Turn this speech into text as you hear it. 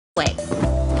way.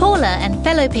 Paula and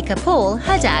fellow picker Paul,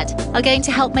 her dad, are going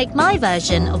to help make my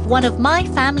version of one of my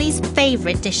family's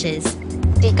favourite dishes.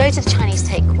 You go to the Chinese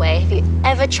takeaway. Have you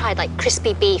ever tried like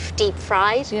crispy beef deep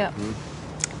fried? Yeah.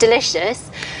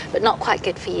 Delicious, but not quite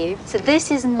good for you. So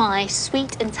this is my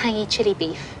sweet and tangy chili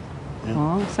beef. Yeah.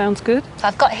 Oh, sounds good. So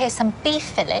I've got here some beef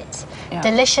fillet,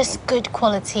 delicious, good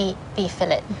quality beef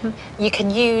fillet. You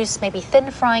can use maybe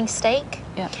thin frying steak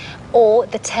or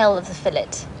the tail of the fillet.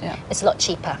 Yeah. It's a lot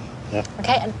cheaper. Yeah.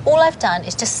 Okay, and all I've done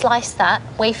is just slice that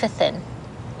wafer thin.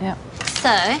 Yeah.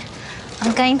 So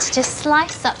I'm going to just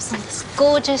slice up some of this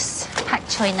gorgeous pak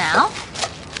choy now.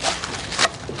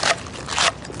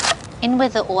 In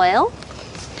with the oil.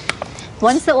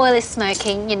 Once the oil is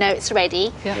smoking, you know it's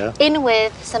ready. Yeah. In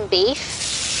with some beef,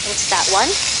 into that one.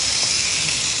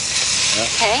 Yeah.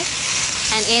 Okay,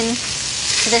 and in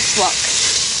to this wok.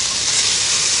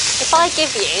 If I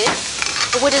give you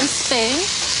a wooden spoon,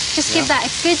 just give that a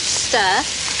good stir.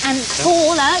 And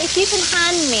Paula, if you can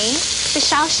hand me the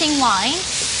Shaoxing wine,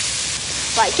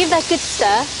 right, give that a good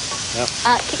stir. Yeah.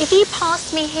 If you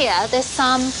pass me here, there's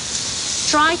some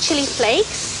dry chili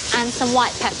flakes and some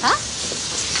white pepper.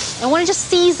 I want to just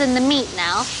season the meat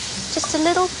now. Just a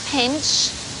little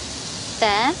pinch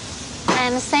there.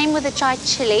 And the same with the dried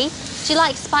chili. Do you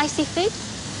like spicy food?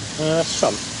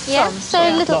 Some. Yeah, so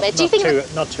a little bit. Do you think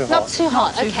not too hot? Not too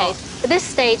hot. Okay. At this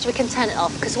stage, we can turn it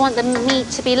off because we want the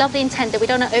meat to be lovely and tender. We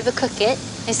don't want to overcook it.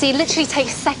 And see, it literally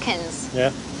takes seconds.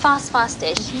 Yeah.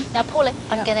 Fast-ish. Now, Paula,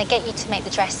 I'm going to get you to make the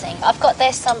dressing. I've got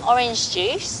there some orange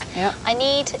juice. Yeah. I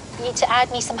need you to add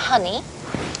me some honey.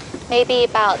 Maybe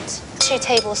about 2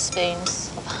 tablespoons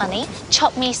of honey.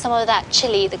 Chop me some of that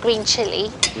chili, the green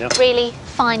chili, really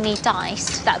finely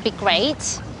diced. That'd be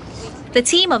great. The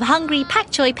team of hungry pak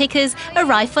choy pickers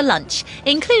arrive for lunch,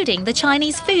 including the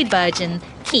Chinese food virgin,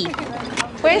 Keith.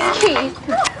 Where's Keith?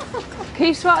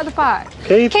 Keith's right at the back.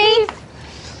 Keith? Keith,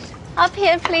 up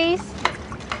here, please.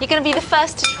 You're going to be the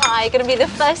first to try. You're going to be the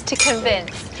first to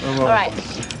convince. All right.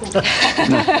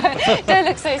 Don't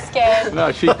look so scared.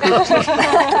 No, she cooks.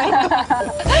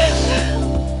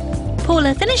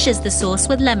 Paula finishes the sauce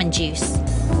with lemon juice,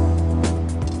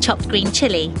 chopped green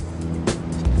chili,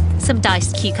 some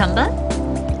diced cucumber,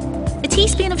 a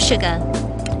teaspoon of sugar,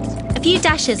 a few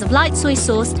dashes of light soy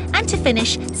sauce, and to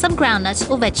finish, some groundnut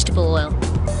or vegetable oil.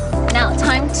 Now,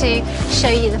 time to show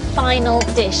you the final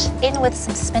dish. In with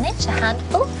some spinach, a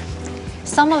handful.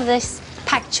 Some of this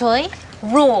pak choy,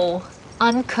 raw,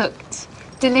 uncooked,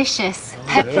 delicious,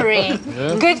 peppery,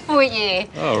 good for you.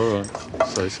 Oh,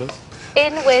 right. So.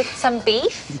 In with some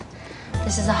beef.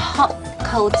 This is a hot,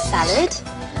 cold salad.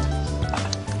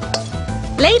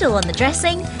 Ladle on the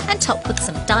dressing and top with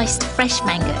some diced fresh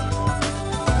mango.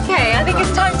 Okay, I think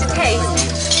it's time to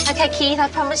taste. Okay, Keith, I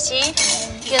promise you,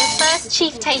 you're the first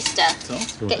chief taster.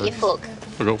 Get your fork.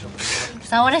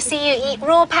 So I want to see you eat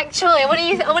raw pak choy. I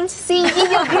want to see you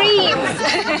eat your greens.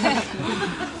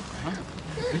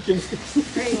 It's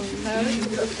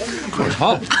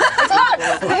hot. It's hot.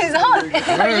 It's hot.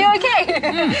 Are you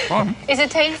okay? Fine. Is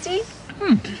it tasty?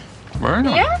 Very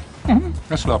nice. Yeah?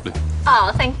 That's lovely.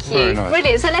 Oh, thank you. Very nice.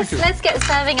 Brilliant. So let's get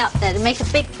serving up then and make a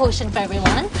big portion for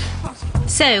everyone.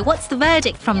 So, what's the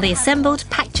verdict from the assembled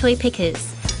pak choy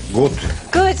pickers? Good.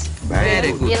 Good.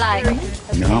 Very good. You like?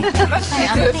 No. Okay,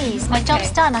 I'm pleased. My job's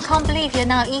done. I can't believe you're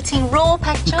now eating raw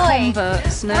pak choy.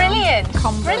 Converts now. Brilliant.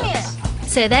 Converts. Brilliant.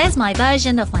 So there's my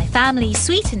version of my family's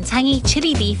sweet and tangy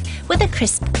chili beef with a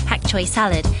crisp pak choy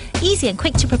salad. Easy and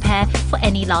quick to prepare for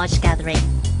any large gathering.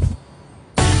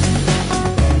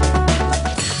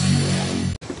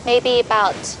 Maybe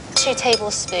about 2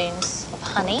 tablespoons of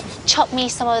honey. Chop me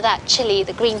some of that chili,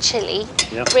 the green chili,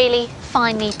 really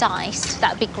finely diced.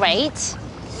 That'd be great.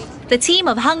 The team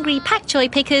of hungry pak choy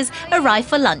pickers arrive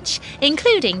for lunch,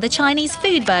 including the Chinese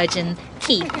food virgin,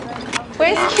 Keith.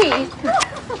 Where's Keith?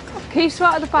 Keith's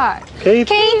right at the back. Keith?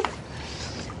 Keith,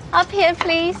 up here,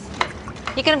 please.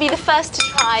 You're going to be the first to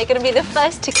try. You're going to be the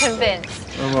first to convince.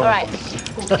 All right.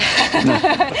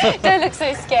 Don't look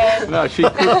so scared. No, she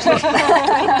cooks.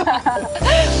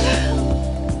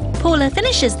 Paula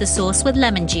finishes the sauce with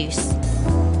lemon juice,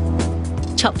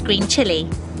 chopped green chili,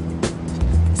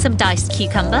 some diced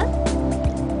cucumber,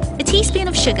 a teaspoon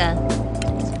of sugar,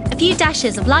 a few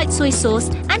dashes of light soy sauce,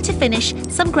 and to finish,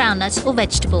 some groundnut or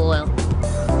vegetable oil.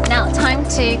 Now, time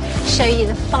to show you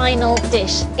the final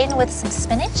dish. In with some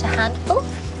spinach, a handful.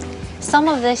 Some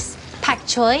of this pak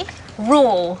choy,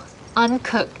 raw,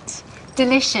 uncooked,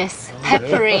 delicious,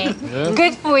 peppery,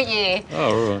 good for you.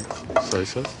 Oh, right.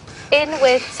 So. In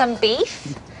with some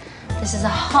beef. This is a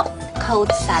hot,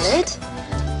 cold salad.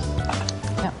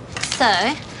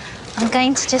 So I'm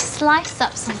going to just slice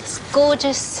up some of this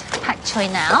gorgeous pak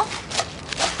choy now.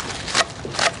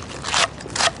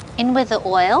 In with the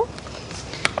oil.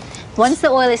 Once the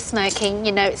oil is smoking,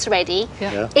 you know it's ready.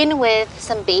 Yeah. In with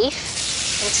some beef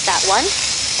into that one.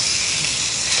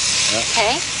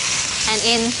 Okay, and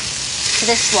in to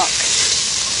this wok.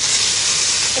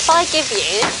 If I give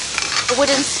you a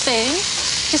wooden spoon,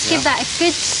 just give that a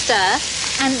good stir.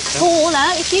 And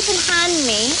Paula, if you can hand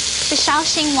me the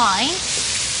Shaoxing wine,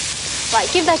 right,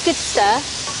 give that a good stir.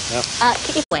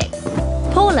 Wait.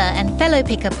 Paula and fellow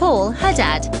picker Paul, her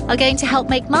dad, are going to help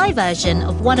make my version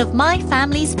of one of my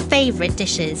family's favourite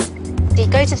dishes. If you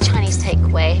go to the Chinese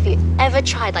takeaway, have you ever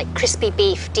tried like crispy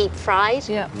beef deep fried?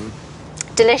 Yeah.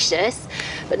 Delicious,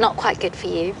 but not quite good for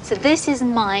you. So this is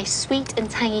my sweet and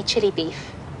tangy chili beef.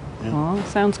 Oh,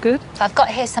 sounds good. So I've got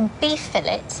here some beef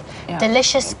fillet,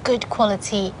 delicious, good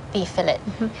quality beef fillet.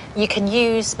 You can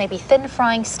use maybe thin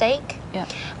frying steak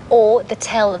or the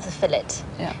tail of the fillet.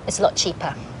 It's a lot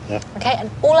cheaper. Okay, and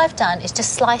all I've done is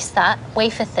just slice that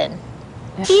wafer thin.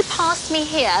 He passed me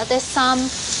here, there's some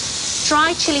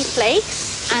dry chili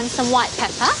flakes and some white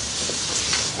pepper.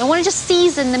 I want to just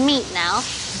season the meat now.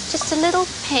 Just a little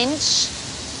pinch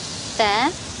there.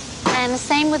 And the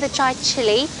same with the dried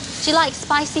chili. Do you like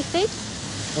spicy food?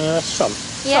 Some.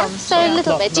 Yeah, so a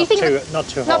little bit. Do you think not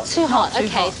too hot? Not too hot. Not too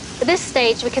Okay. hot. At this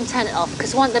stage, we can turn it off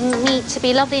because we want the meat to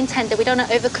be lovely and tender. We don't want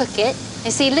to overcook it.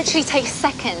 You see, it literally takes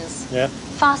seconds. Yeah.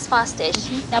 Fast dish.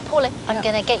 Now, Paula, I'm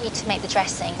going to get you to make the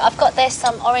dressing. I've got there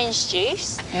some orange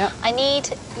juice. Yeah. I need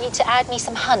you to add me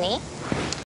some honey.